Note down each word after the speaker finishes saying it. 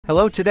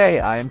Hello, today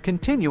I am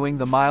continuing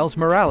the Miles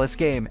Morales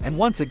game, and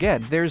once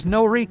again, there's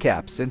no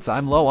recap since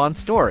I'm low on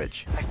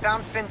storage. I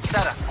found Finn's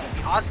setup,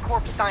 the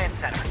Oscorp Science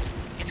Center.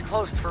 It's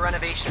closed for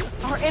renovation.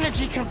 Our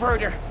energy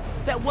converter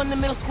that won the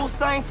middle school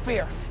science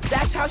fair.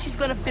 That's how she's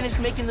gonna finish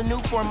making the new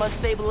form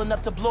unstable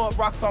enough to blow up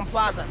Roxxon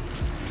Plaza.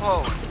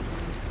 Whoa.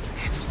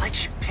 It's like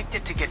she picked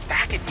it to get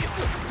back at you.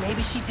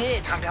 Maybe she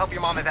did. Time to help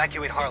your mom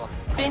evacuate Harlem.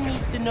 Finn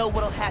needs to know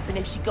what'll happen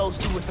if she goes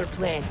through with her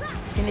plan.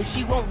 And if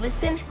she won't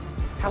listen,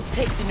 I'll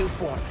take the new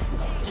form.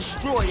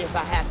 Destroy it if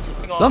I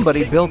have to.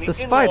 Somebody built the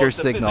spider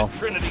signal.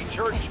 Trinity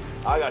Church,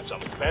 I got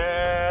some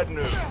bad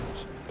news.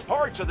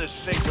 Parts of this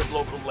sacred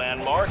local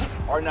landmark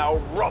are now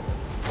rubble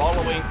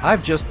following...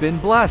 I've just been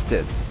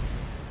blasted.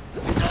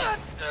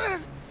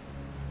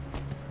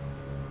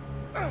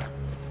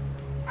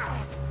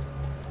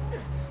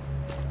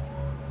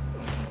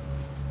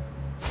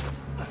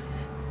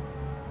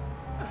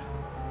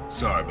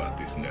 Sorry about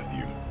this,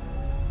 nephew.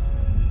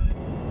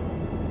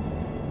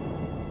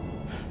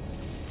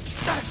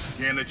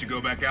 Can't let you go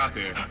back out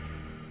there.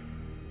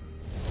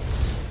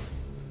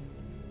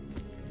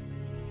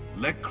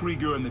 Let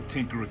Krieger and the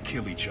Tinkerer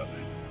kill each other.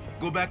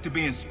 Go back to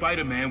being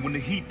Spider-Man when the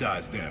heat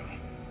dies down.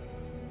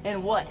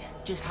 And what?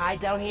 Just hide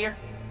down here?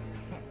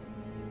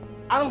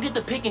 I don't get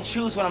to pick and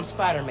choose when I'm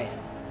Spider-Man.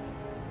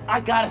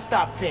 I gotta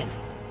stop Finn.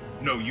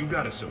 No, you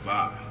gotta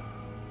survive.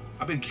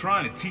 I've been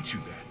trying to teach you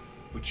that,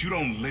 but you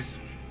don't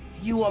listen.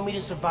 You want me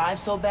to survive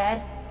so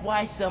bad?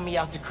 Why sell me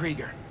out to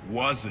Krieger?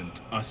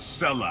 Wasn't a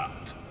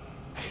sellout.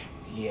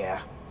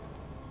 Yeah.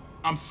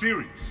 I'm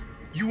serious.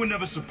 You were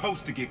never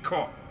supposed to get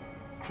caught.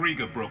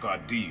 Krieger broke our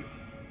deal.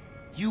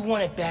 You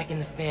want it back in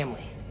the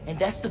family, and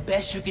that's the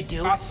best you could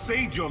do? I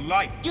saved your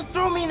life. You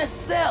threw me in a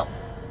cell!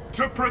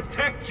 To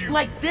protect you.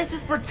 Like this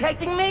is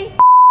protecting me?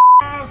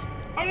 Miles,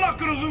 I'm not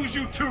gonna lose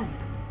you too.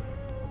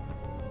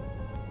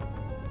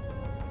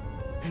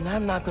 And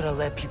I'm not gonna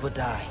let people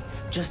die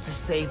just to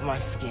save my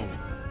skin.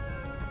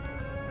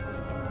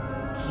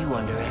 You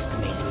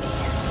underestimated me.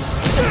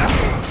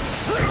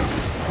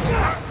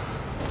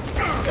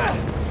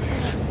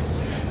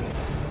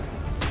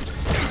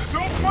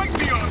 Don't fight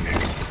me on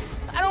this!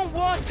 I don't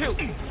want to,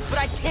 but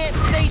I can't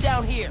stay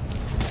down here.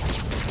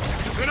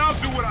 Then I'll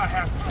do what I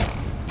have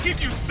to.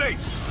 Keep you safe.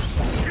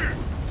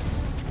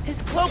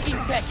 His cloaking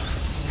tech.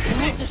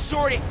 We need to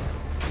short it.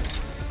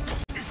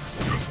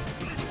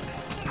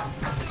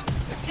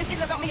 This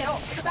isn't about me at all.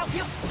 It's about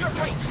you. You're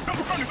afraid.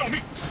 Don't run it on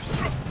me!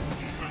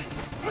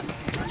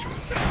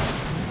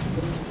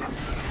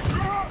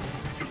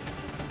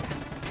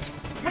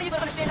 When are you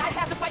gonna understand I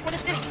have to fight for the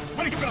city?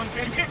 When are you gonna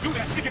understand? You can't do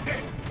that. You get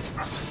dead.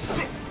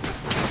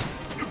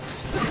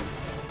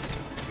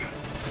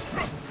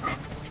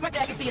 My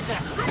dad can see us now.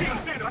 You can't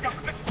understand it. I got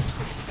protect.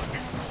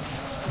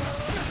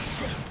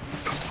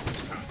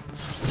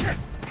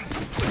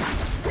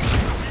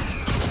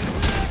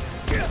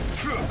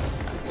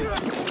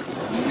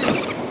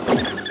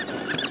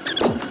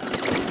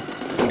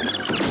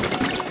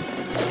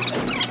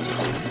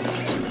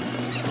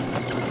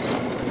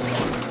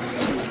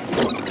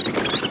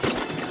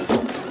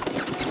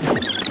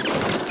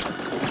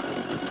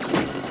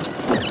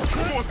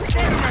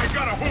 Spider-Man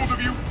got a hold of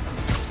you!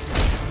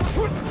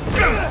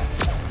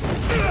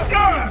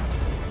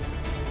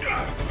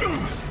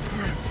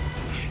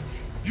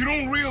 You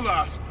don't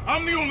realize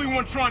I'm the only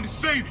one trying to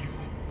save you.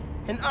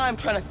 And I'm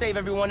trying to save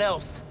everyone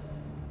else.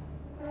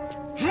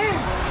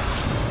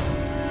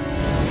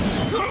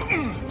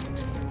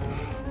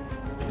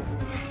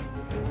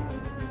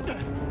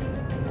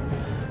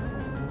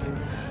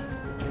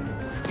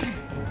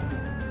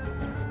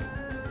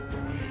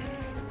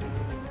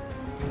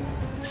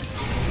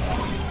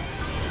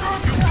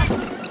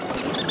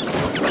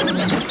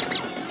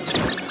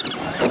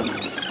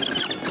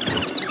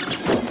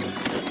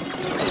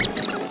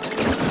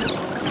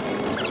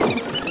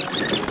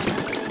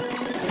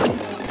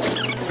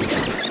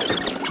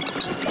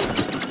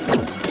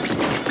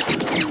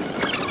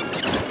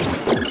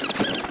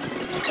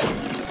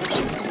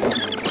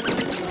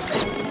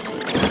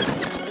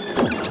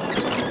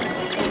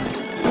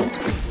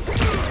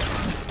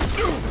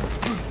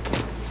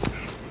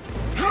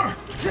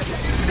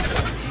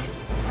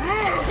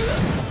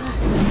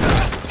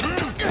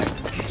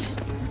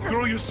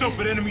 Throw yourself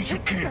at enemies you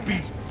can't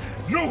beat.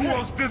 Know who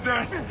else did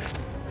that?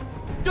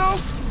 Don't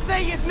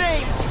say his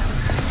name!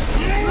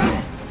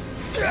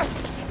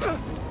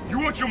 You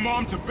want your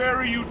mom to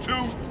bury you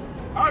too?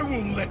 I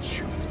won't let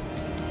you.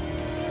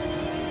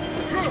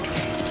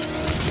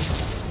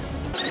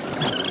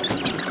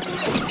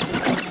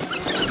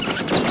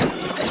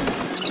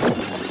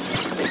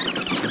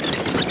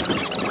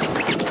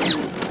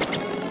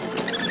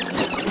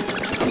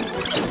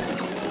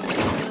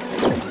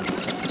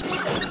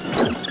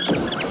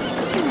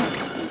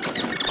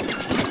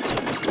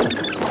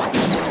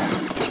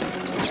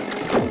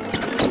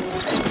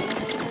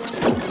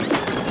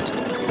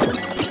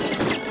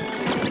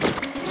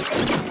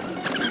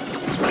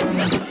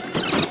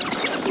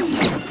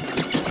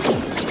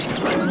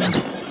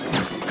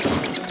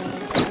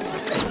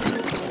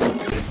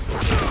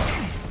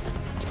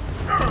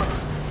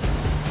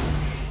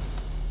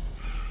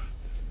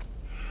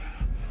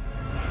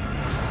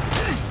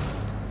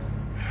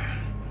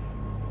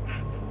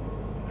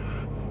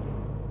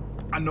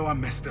 know I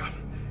messed up.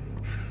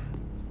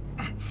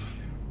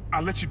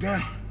 I let you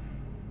down.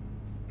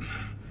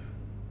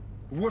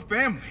 We're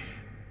family.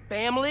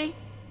 Family?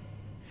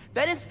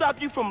 That didn't stop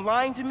you from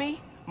lying to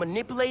me,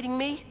 manipulating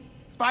me,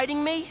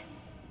 fighting me?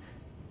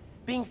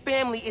 Being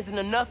family isn't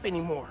enough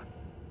anymore.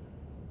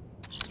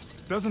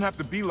 Doesn't have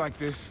to be like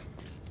this.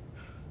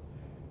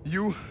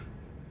 You,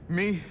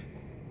 me,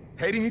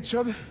 hating each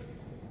other?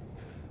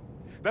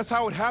 That's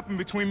how it happened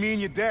between me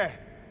and your dad.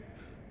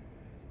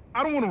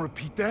 I don't want to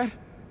repeat that.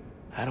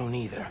 I don't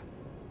either.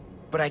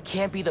 But I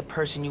can't be the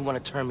person you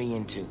want to turn me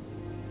into.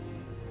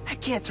 I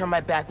can't turn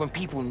my back when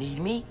people need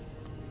me.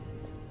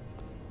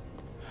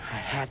 I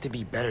have to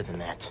be better than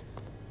that.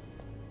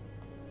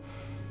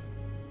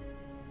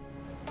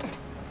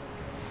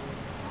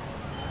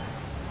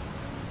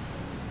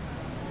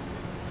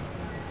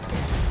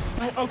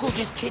 My uncle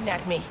just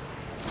kidnapped me.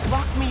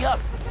 Locked me up.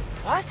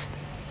 What?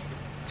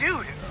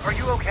 Dude, are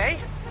you okay?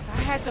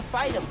 I had to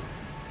fight him.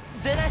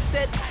 Then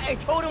I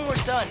told him we're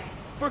done.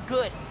 For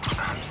good.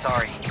 I'm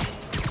sorry.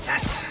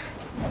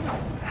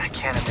 That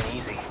can't have been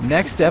easy.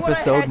 Next What I had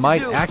episode to might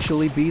do.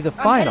 actually be the I'm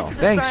final. headed to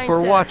the Thanks Science for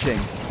Center. watching.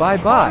 Call me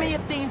Bye-bye.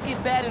 if things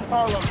get bad in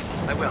Harlem.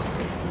 I will.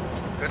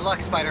 Good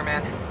luck,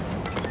 Spider-Man.